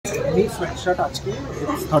any sweatshirt আজকে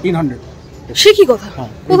it's 1300 সে কি কথা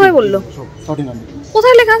কোথায় বললো 1300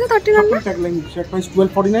 কোথায় লেখা আছে 1300 ট্যাগলাইন শার্ট প্রাইস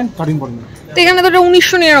 1249 1349 তো এখানে তো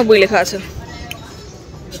 1999 লেখা আছে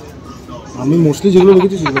আমি মোস্টলি যেগুলো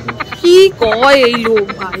লিখেছি সেগুলো কি কয় এই লোক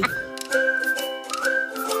ভাই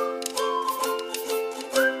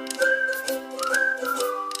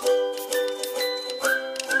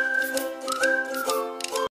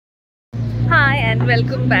Hi and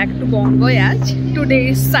welcome back to Bon Voyage. Today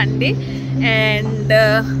is Sunday and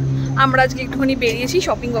আমরা আজকে একটুখানি বেরিয়েছি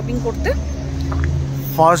শপিং করতে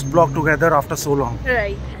first vlog together after so long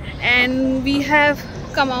right and we have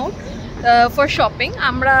come out for shopping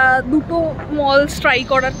আমরা দুটো malls try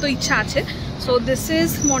করার তো ইচ্ছা আছে so this is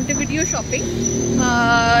Montevideo shopping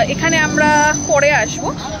এখানে আমরা পরে আসবো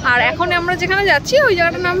আর এখন আমরা যেখানে যাচ্ছি ওই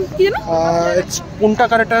জায়গাটার নাম কি জানো it's Punta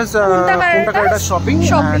Carretas shopping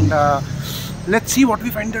and let's see what we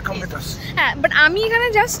find there. Come with us. But আমি এখানে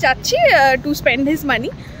just যাচ্ছি to spend his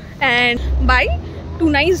money and buy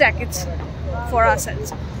 2 nice jackets for ourselves.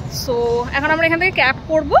 So এখন আমরা এখান থেকে ক্যাব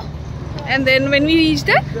করব and then when we reach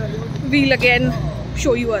there we'll again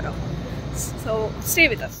show you around. So stay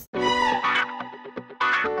with us.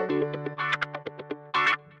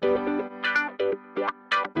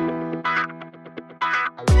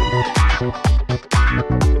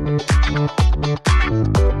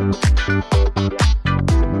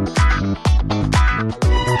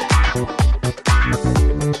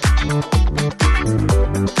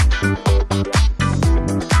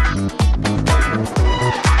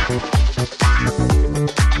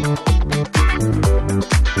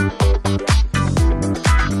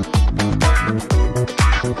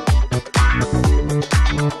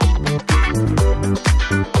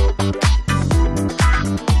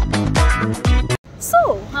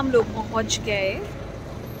 हम लोग पहुंच गए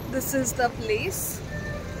दिस इज द प्लेस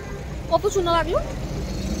কত চুনা লাগলো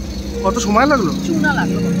কত সময় লাগলো চুনা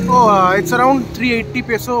লাগলো it's around 380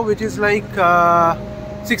 peso which is like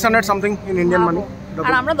 600 something in Indian money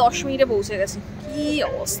আর আমরা 10 মিনিটে পৌঁছে গেছি কি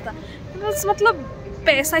অবস্থা मतलब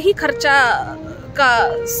पैसा ही खर्चा का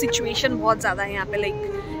सिचुएशन बहुत ज्यादा है यहाँ पे लाइक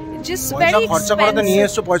just very खर्चा करते नहीं है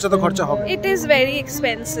तो पैसा तो खर्चा होगा it is very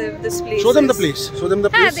expensive this place show them the place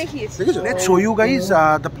हाँ देखिए let's show you guys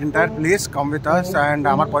the entire place come with us and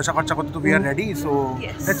हमारा पैसा खर्चा करते तो we are ready so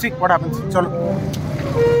let's see what happens चलो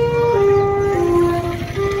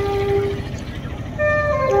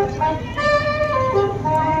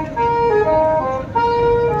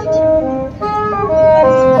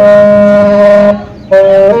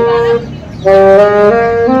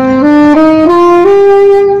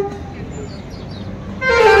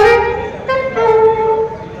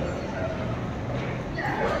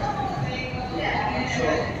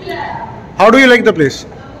How do you like the place?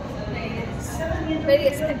 Very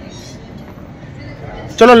aesthetic.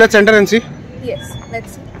 चलो let's enter and see. Yes,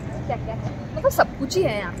 let's see. क्या है? मतलब सब कुछ ही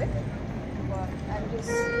है यहाँ पे. I'm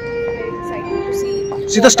just very excited to see.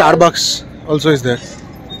 See the Starbucks also is there.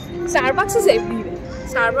 Starbucks is everywhere.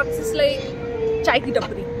 Starbucks is like चाय की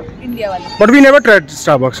टपरी India वाली. But we never tried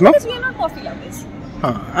Starbucks, no? Because we are not coffee lovers.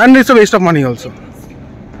 And it's a waste of money also.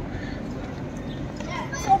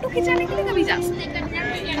 Photo खिंचाने के लिए कभी जा सकते हैं.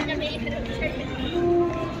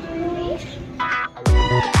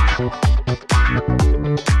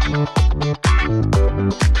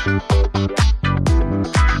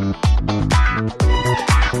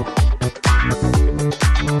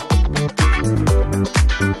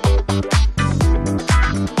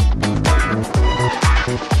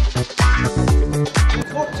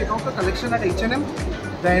 Check out the collection at H&M.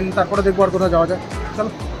 Then তারপরে দেখব আর কোথাও যাওয়া যায়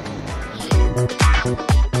চলো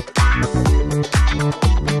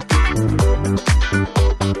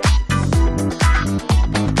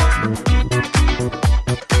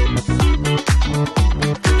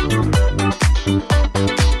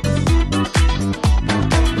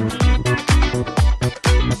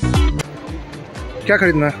क्या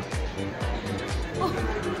खरीदना है?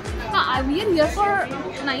 We are here for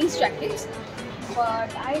nice jackets,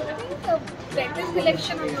 but I think the better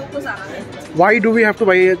collection हम लोग को Zara है. Why do we have to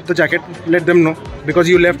buy the jacket? Let them know because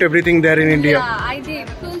you left everything there in India. Yeah, I did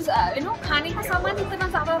because you know खाने का सामान इतना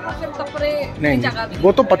ज़्यादा था फिर कपड़े नहीं जगह भी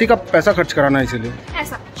वो तो पति का पैसा खर्च कराना है इसलिए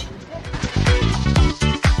ऐसा कुछ.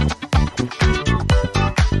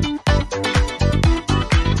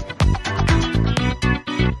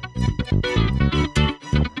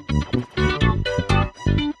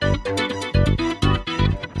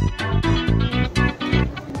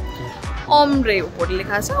 ombre উপরে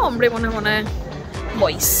লেখা আছে ombre মনে হয়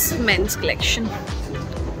বয়েজ মেন্স কালেকশন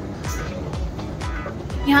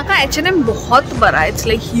यहाँ का H&M बहुत बड़ा है, it's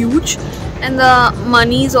like huge and the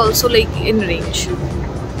money is also like in range.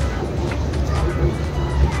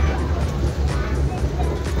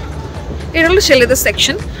 এটা হলো ছেলেদের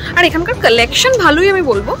সেকশন, আর এখানকার কালেকশন ভালোই আমি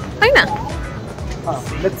বলবো, তাই না?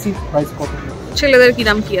 লেটস সি প্রাইস কত। ছেলেদের কি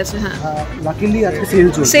দাম কি আছে? হ্যাঁ, লাকিলি আজকে সেল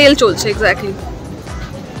চলছে। সেল চলছে, exactly.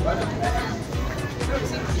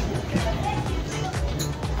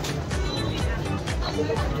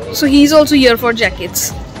 So he is also here for jackets.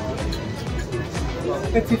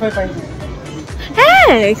 Let's see if I find it.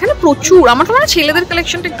 হ্যাঁ, এখানে প্রচুর। আমার তো মনে হয় ছেলেদের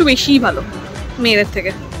কালেকশনটা একটু বেশিই ভালো মেয়েদের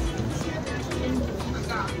থেকে।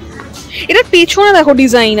 এটার পেছনে দেখো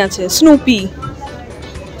ডিজাইন আছে স্নুপি।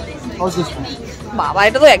 বাবা,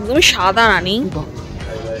 এটা তো একদমই সাদা রানী।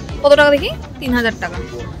 কত টাকা দেখি? 3000 টাকা।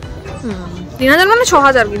 3000 মানে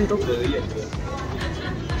 6000 কিন্তু।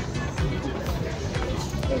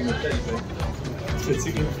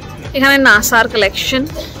 এখানে নাসার কালেকশন,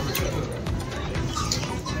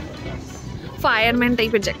 ফায়ারম্যান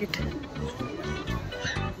টাইপের জ্যাকেট।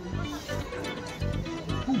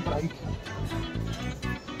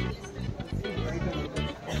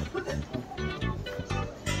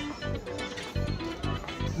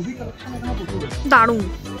 দারুণ।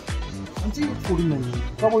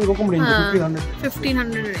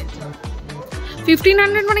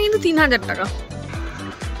 1500 মানে কিন্তু 3000 টাকা।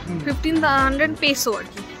 1500 পেসো আর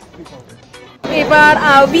কি। এবার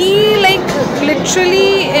we like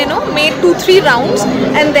literally made 2-3 rounds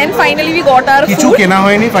and then finally we got our কিছু food. কেনা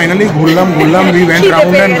হয়নি, finally ঘুরলাম we went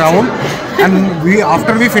round and round and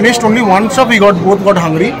after we finished only one stop we both got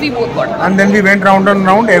hungry. We both got hungry. And then we went round and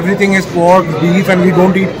round. Everything is pork, beef, and we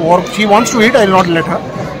don't eat pork. She wants to eat, I'll not let her.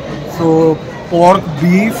 So pork,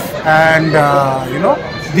 beef, and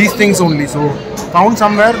these things only. So found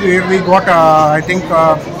somewhere where we got I think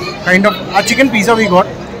kind of a chicken pizza we got.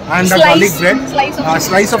 And a garlic bread,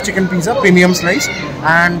 slice of chicken pizza, premium slice,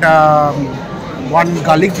 and one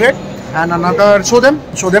garlic bread, and another.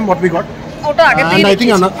 Show them what we got. And I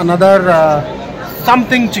think another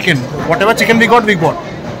something chicken. Whatever chicken we got.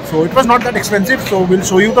 So it was not that expensive. So we'll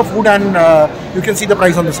show you the food, and you can see the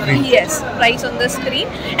price on the screen. Yes, price on the screen.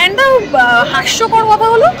 And the hashokor kotha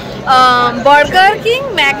holo Burger King,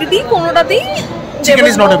 McD konotatei chicken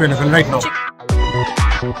is not available right now.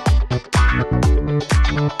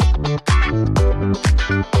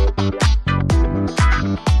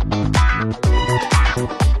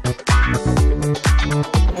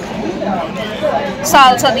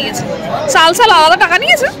 Salsa দিয়েছে। Salsa আলাদা টাকা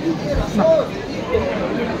নিয়েছে?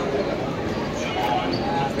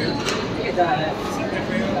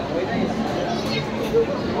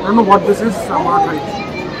 I don't know what this is.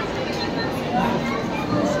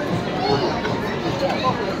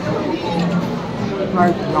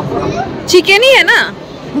 Chicken ही है ना?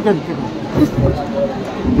 Chicken.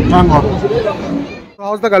 So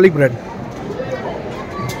how's the garlic bread?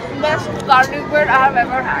 Best garlic bread I have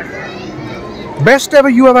ever had. Best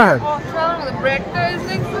ever you ever had? The bread is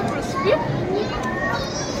like so crispy.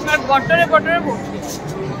 And butter.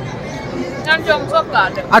 And chunks of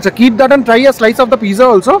garlic. Acha, keep that and try a slice of the pizza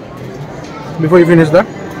also before you finish that.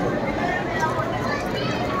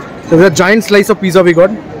 There's a giant slice of pizza we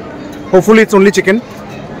got. Hopefully it's only chicken.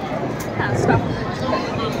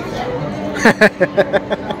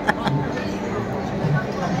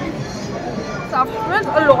 Stuffed with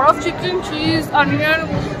a lot of chicken, cheese, onion,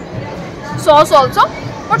 sauce also.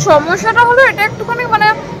 But সমস্যাটা হলো এটা একটুখানি মানে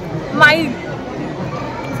mild.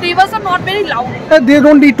 Flavors are not very loud. They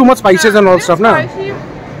don't eat too much spices and all stuff, na?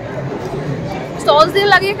 Sauce দিয়ে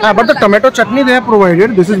লাগিয়ে খেলে। But the tomato chutney they have provided,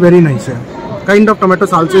 this is very nice. Kind of tomato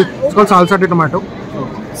salsa. It's called salsa de tomato.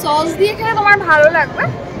 Sauce দিয়ে খেলে তোমার ভালো লাগবে,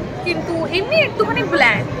 কিন্তু এমনি একটুখানি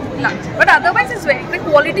bland লাগছে। But otherwise it's very, the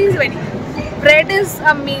quality is very good. Bread is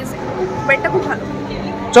amazing. Breadটা খুব ভালো।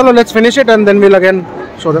 Chalo, let's finish it and then we'll again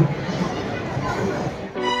show them.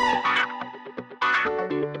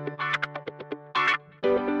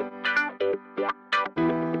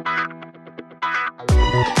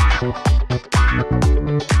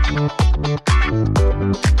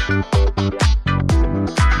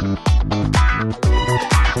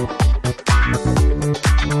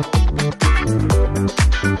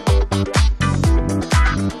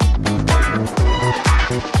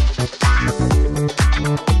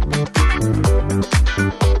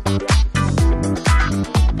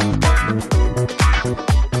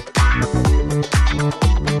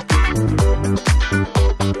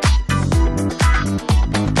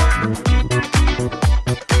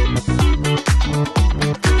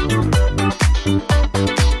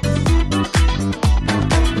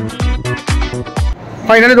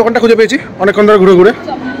 Finally দোকানটা খুঁজে পেয়েছি অনেকক্ষণ ধরে ঘুরে ঘুরে।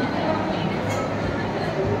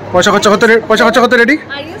 পয়সা খরচা করতে রেডি?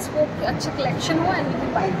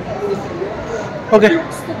 ওকে,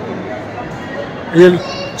 এই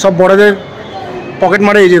সব বড়দের পকেট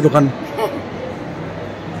মারে এই যে দোকান।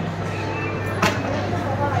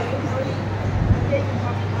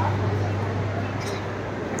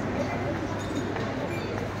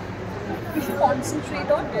 we should concentrate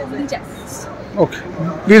on only jackets. Okay,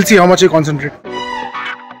 we'll see how much you concentrate.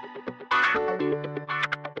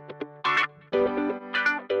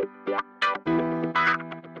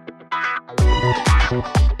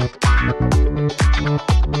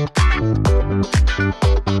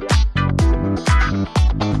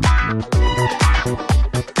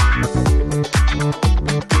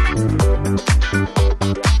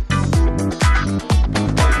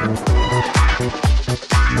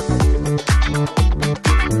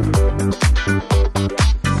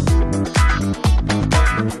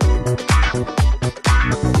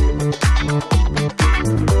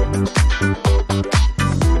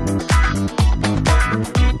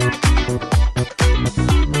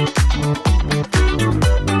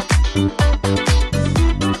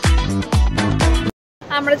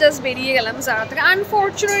 আমরা জাস্ট বেরিয়ে গেলাম Zara থেকে।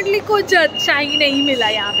 আনফর্চুনেটলি कुछ अच्छा ही नहीं मिला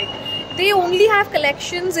यहाँ पे। They only have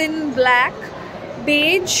collections in black,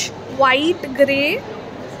 beige, white, grey,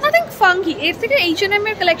 nothing funky. এর থেকে H&M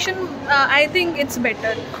এর collection I think it's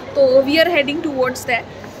better. তো we are heading towards there.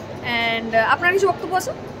 And আপনার কিছু বক্তব্য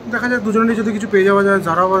আছে? দেখা যাক দুজনের যদি কিছু পেয়ে যাওয়া যায়।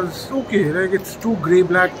 Zara was okay, like it's too grey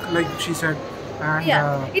black like she said. And,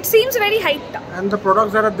 yeah, it seems very hyped up. And the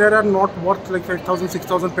products that are there are not worth like 5,000,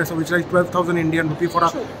 6,000 peso, which is like 12,000 Indian rupee for a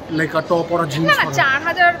like a top or a jeans. না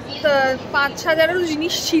 4,000 5,000 এর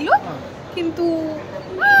জিনিস ছিল কিন্তু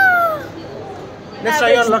let's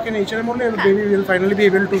try our luck in H&M only and maybe we'll finally be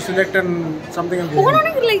able to select and something else. ওখানে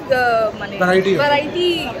অনেক like মানে variety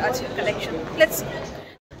আছে collection. Let's see.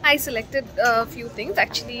 I selected a few things,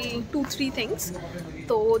 actually 2-3 things.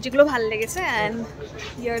 তো যেগুলো ভালো লেগেছে and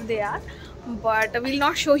here they are. But we'll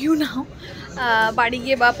not show you now. বাড়ি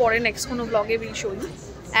গিয়ে বা পরে নেক্সট কোনো ব্লগে we'll show you.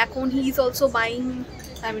 এখন he is also buying,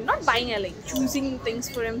 I mean not buying, like choosing things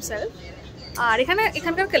for himself. আর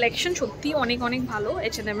এখানকার কালেকশন সত্যি অনেক অনেক ভালো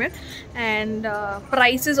H&M এর and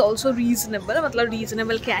price is also reasonable, मतलब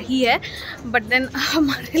reasonable क्या ही है, but then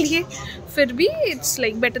हमारे लिए फिर भी it's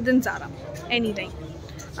like better than Zara any time.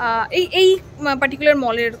 এই পার্টিকুলার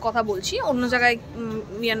মলের কথা বলছি, অন্য জায়গায়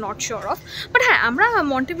we are not sure of, but হ্যাঁ আমরা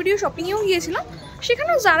মন্টেভিডিও শপিংয়েও গিয়েছিলাম,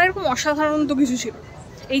 সেখানেও Zara এরকম অসাধারণ তো কিছু ছিল,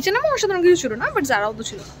 H&M অসাধারণ কিছু ছিল না, বাট Zaraও তো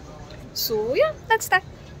ছিল। So yeah that's that.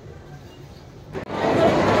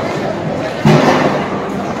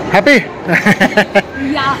 Happy?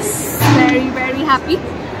 Yes, very very happy.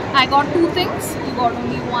 I got 2 things, you got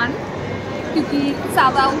only 1 क्योंकि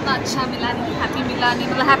सादा उतना अच्छा मिला नहीं,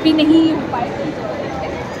 मतलब हैप्पी नहीं हो पाए।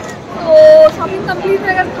 तो शॉपिंग कंप्लीट हो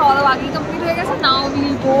गया, खावा दावा आगे कंप्लीट हो गया, नाउ वी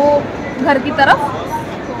गो घर की तरफ।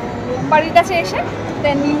 तो बाड़ीर काছে এসে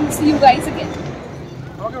then we will see you guys again.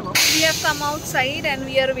 We have come outside and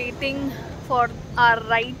we are waiting for our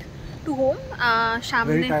ride to home.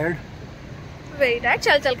 सामने very tired,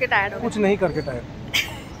 चल के टायर्ड हो, कुछ नहीं करके टायर्ड,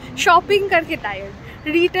 शॉपिंग करके टायर्ड,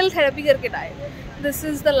 रिटेल थेरेपी करके tired. This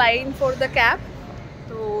is the line for the cab.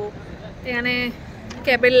 তো এখানে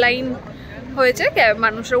ক্যাবের লাইন হয়েছে, ক্যাব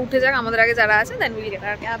মানুষরা উঠে যাক আমাদের আগে যারা আছে, দেন will get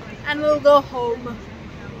hour cab and will go home,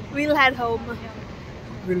 will head home,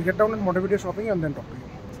 we'll get down at Montevideo shopping and then talk to you.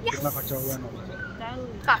 कितना खर्चा हुआ है ना,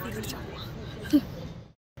 কাফি খরচা हुआ।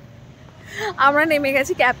 আমরা নেমে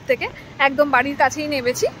গেছি ক্যাব থেকে, একদম বাড়ির কাছেই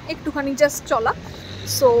নেমেছি, একটুখানি জাস্ট চলা।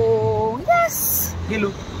 So yes, hello,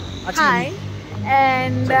 high,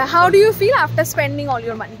 and how do you feel after spending all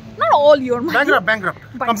your money? Not all your money, bankrupt,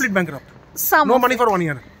 complete bankrupt, no money for 1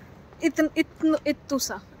 year.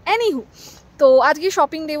 Anywho, তো আজকে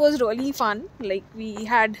shopping day was really fun, like we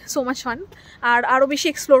had so much fun, আর আরও বেশি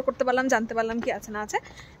explore করতে পারলাম, জানতে পারলাম কি আছে না আছে।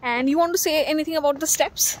 And you want to say anything about the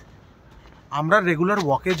steps? আমরা রেগুলার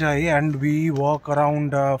ওয়াকে যাই and we walk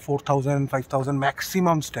around 4,000 5,000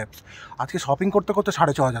 maximum steps. আজকে শপিং করতে করতে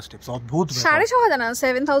 6,500 স্টেপস, অদ্ভুত। 6,500 না,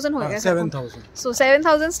 7,000 हो गया, 7,000। सो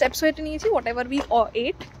 7,000 स्टेप्स वेट निए थी, वॉट एवर वी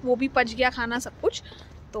एट वो भी पच गया खाना सब कुछ,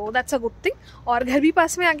 तो दैट्स अ गुड थिंग। और घर भी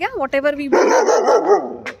पास में आ गया, वॉट एवर वी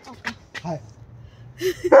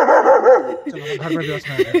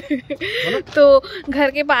तो घर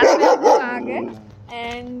के पास में आ गए,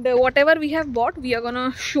 and whatever we have bought we are gonna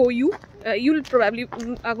show you, you'll probably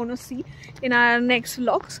are gonna see in our next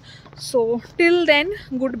vlogs. So till then,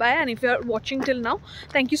 goodbye, and if you are watching till now,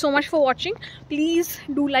 thank you so much for watching. Please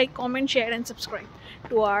do like, comment, share and subscribe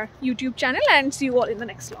to our YouTube channel, and see you all in the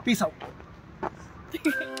next vlog. Peace out.